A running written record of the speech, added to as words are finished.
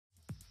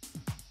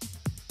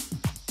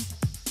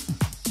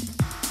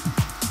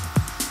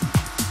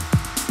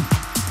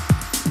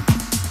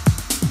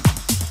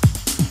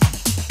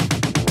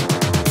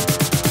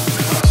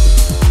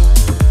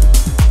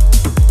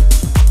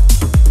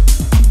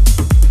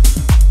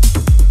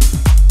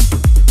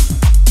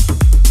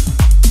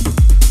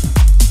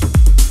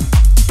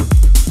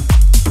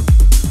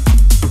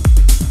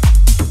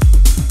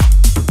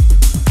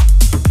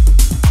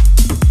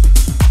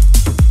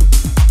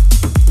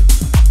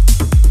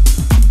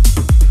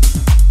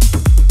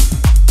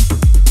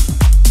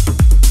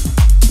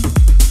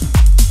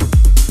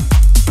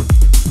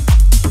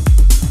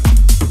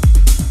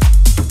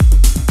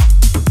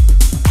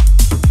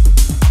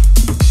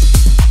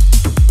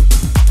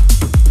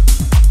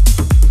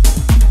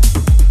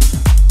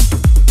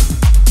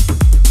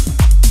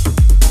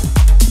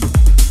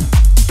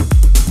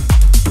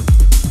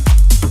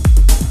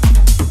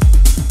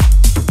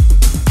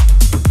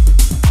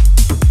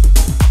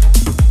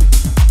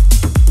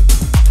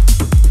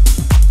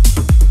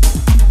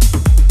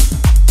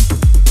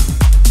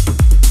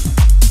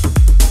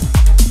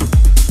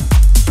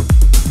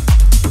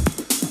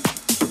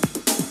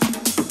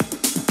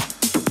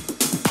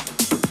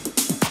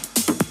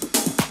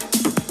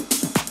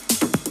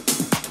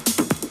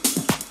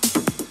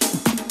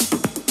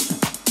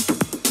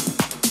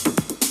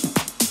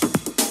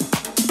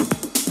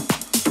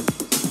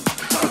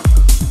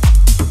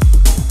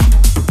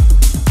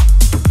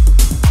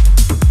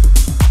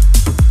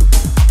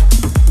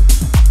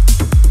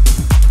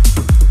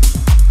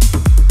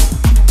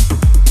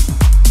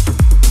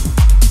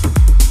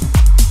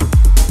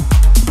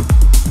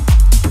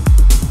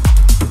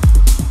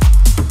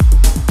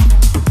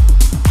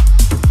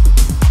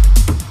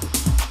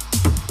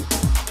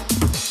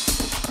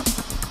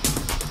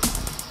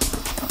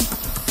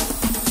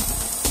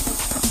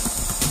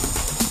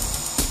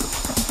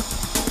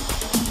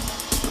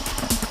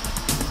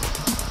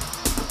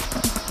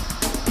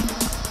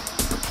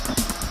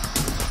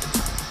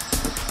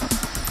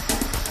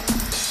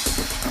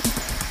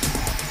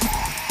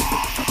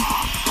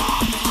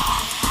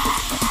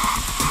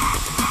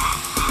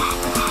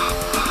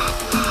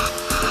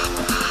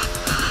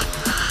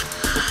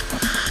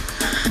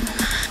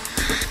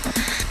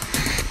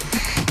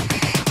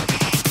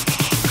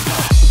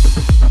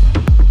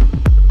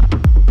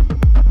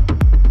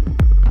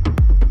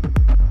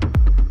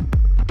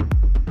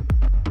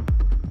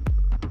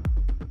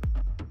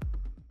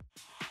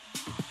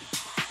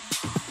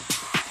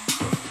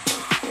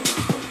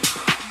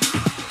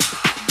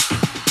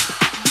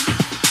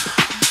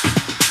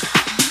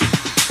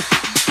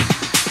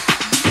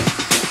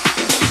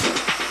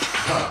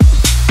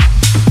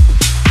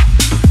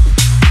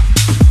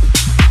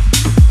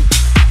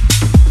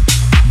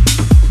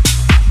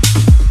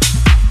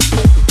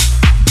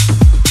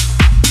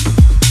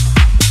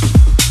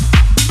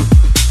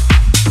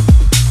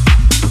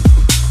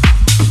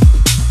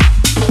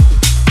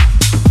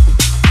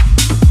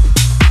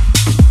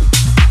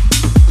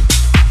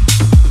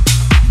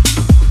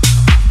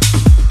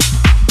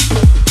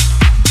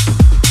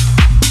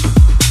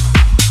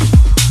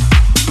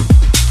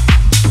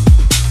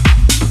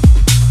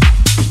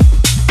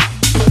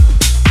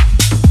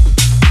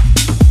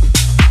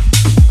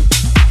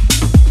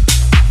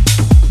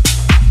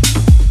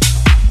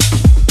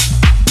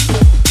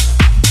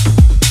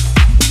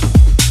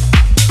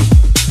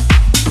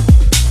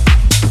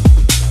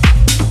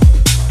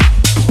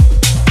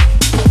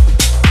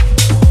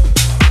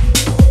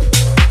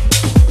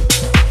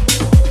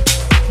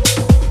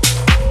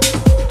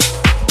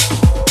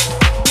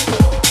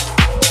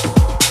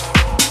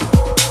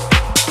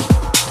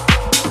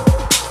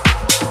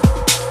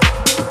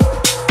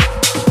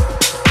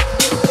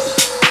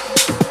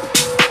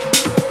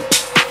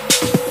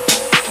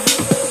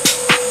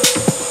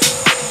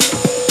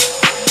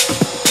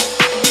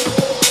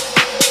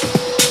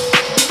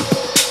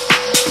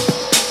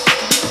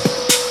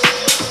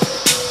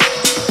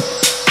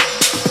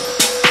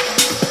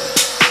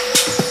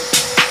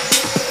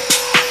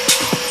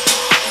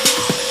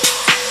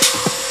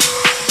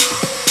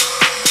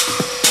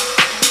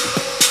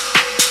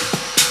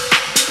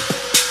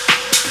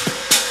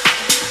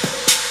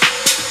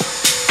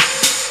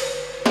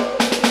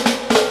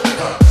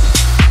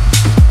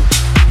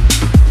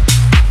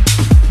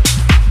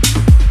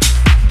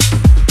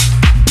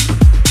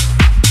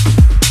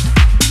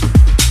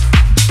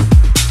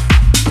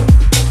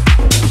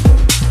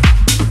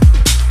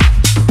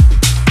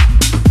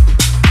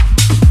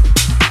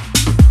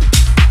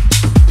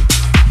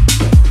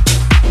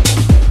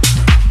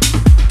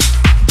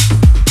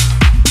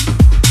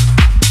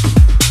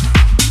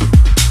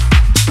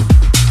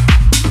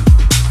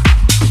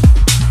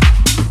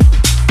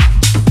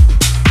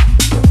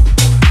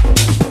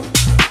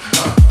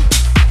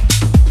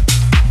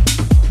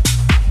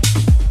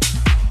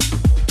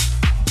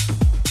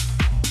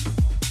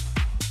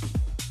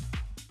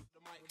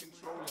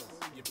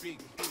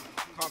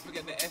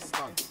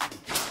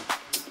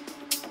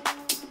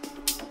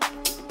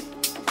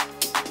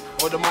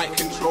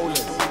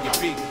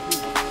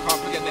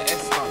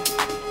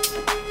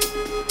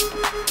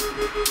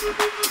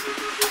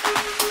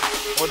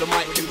the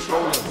mic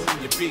controllers,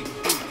 you're big.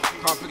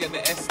 Can't forget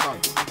the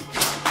S-Stunt.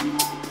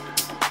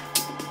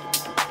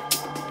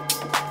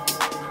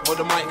 All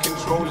the mic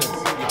controllers,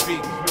 you're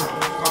big.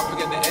 Can't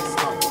forget the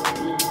S-Stunt.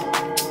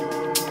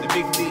 The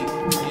big D,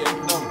 yeah,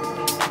 dumb.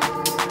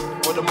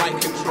 All the mic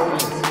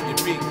controllers,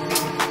 you're big.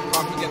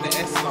 Can't forget the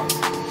S-Stunt.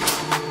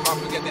 Can't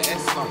forget the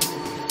S-Stunt.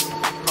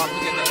 Can't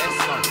forget the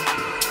S-Stunt.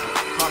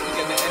 Can't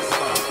forget the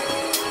S-Stunt.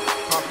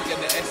 Can't forget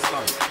the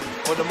S-Stunt.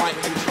 All the mic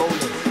controllers,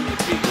 you're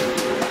big.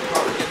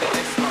 Can't forget the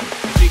S-Stunt.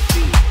 The big D,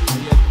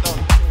 yeah, dumb.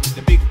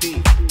 The big D.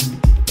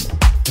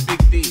 The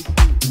big D.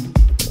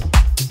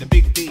 The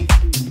big D. The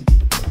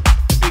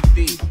big D,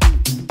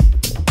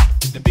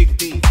 the big D, the big D,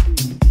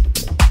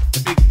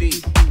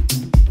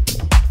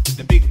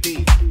 the big D, the big D,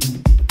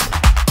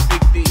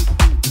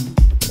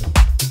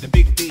 the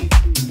big D,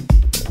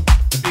 the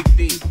big D,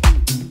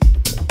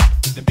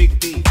 the big D, the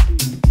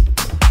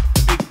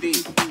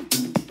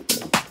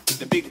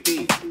big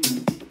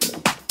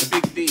D,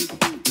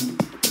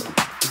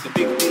 the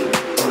big D,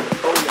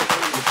 roll it,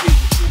 the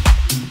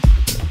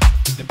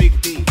big D, the big D, the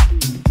big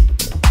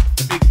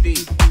D.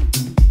 The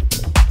big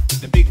D, the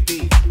big D,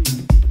 the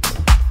big D,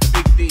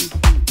 big D, the big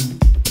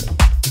D,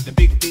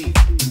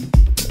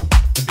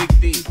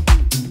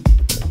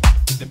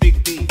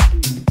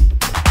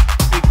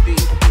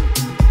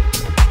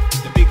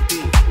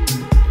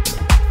 the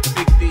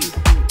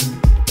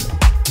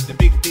big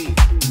D, the big D,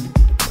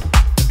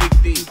 big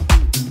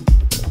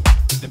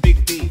D, the big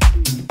D,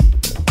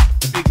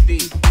 the big D,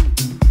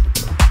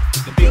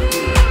 the big D,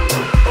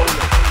 roll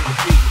it, the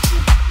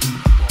big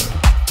D,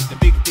 the big D,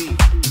 the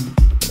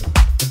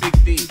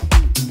big D, big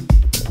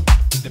D.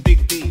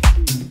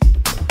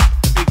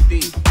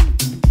 The big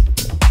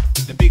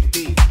D, the big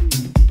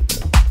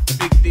D,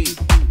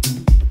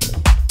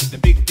 the big D, big D, the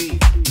big D,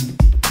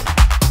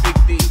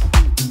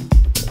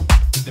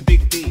 the big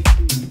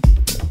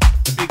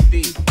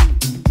D,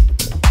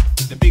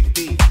 the big D, big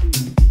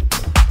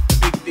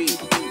D,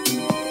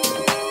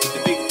 the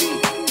big D,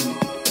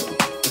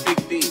 the big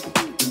D,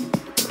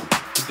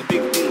 the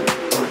big D.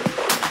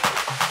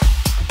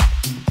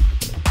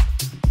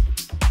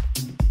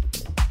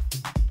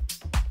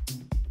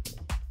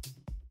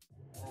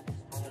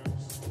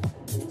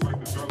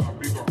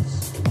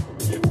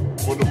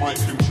 All the mic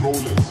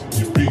controllers,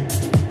 you big.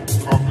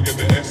 Can't forget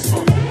the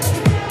S-Stunt.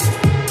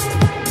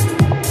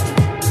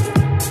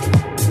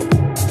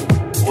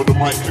 All the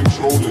mic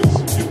controllers,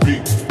 you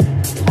big.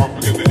 Can't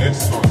forget the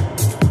S-Stunt.